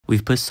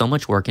We've put so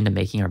much work into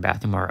making our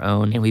bathroom our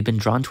own, and we've been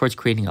drawn towards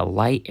creating a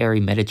light, airy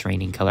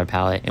Mediterranean color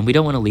palette, and we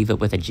don't want to leave it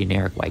with a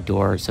generic white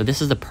door, so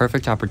this is the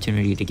perfect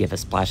opportunity to give a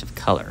splash of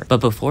color. But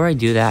before I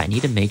do that, I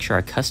need to make sure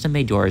our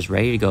custom-made door is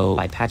ready to go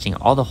by patching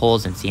all the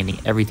holes and sanding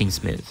everything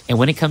smooth. And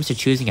when it comes to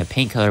choosing a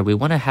paint color, we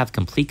want to have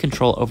complete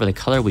control over the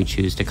color we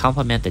choose to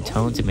complement the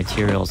tones and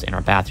materials in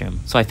our bathroom.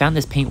 So I found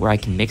this paint where I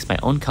can mix my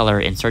own color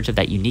in search of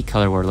that unique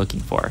color we're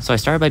looking for. So I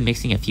started by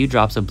mixing a few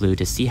drops of blue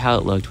to see how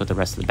it looked with the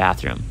rest of the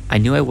bathroom. I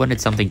knew I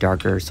wanted something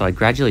darker, so I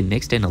gradually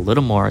mixed in a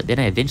little more, then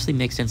I eventually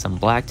mixed in some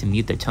black to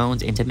mute the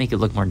tones and to make it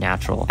look more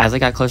natural. As I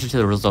got closer to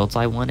the results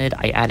I wanted,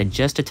 I added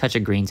just a touch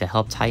of green to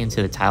help tie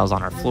into the tiles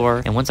on our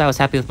floor, and once I was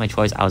happy with my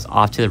choice, I was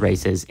off to the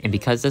races. And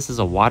because this is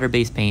a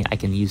water-based paint, I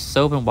can use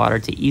soap and water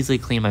to easily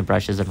clean my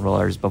brushes and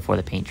rollers before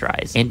the paint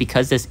dries. And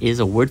because this is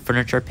a wood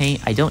furniture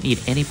paint, I don't need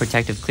any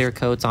protective clear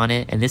coats on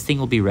it, and this thing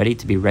will be ready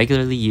to be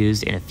regularly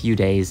used in a few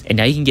days. And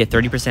now you can get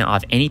 30%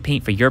 off any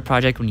paint for your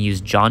project when you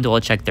use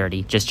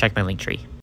JOHNDOLECHEK30. Just check my link tree.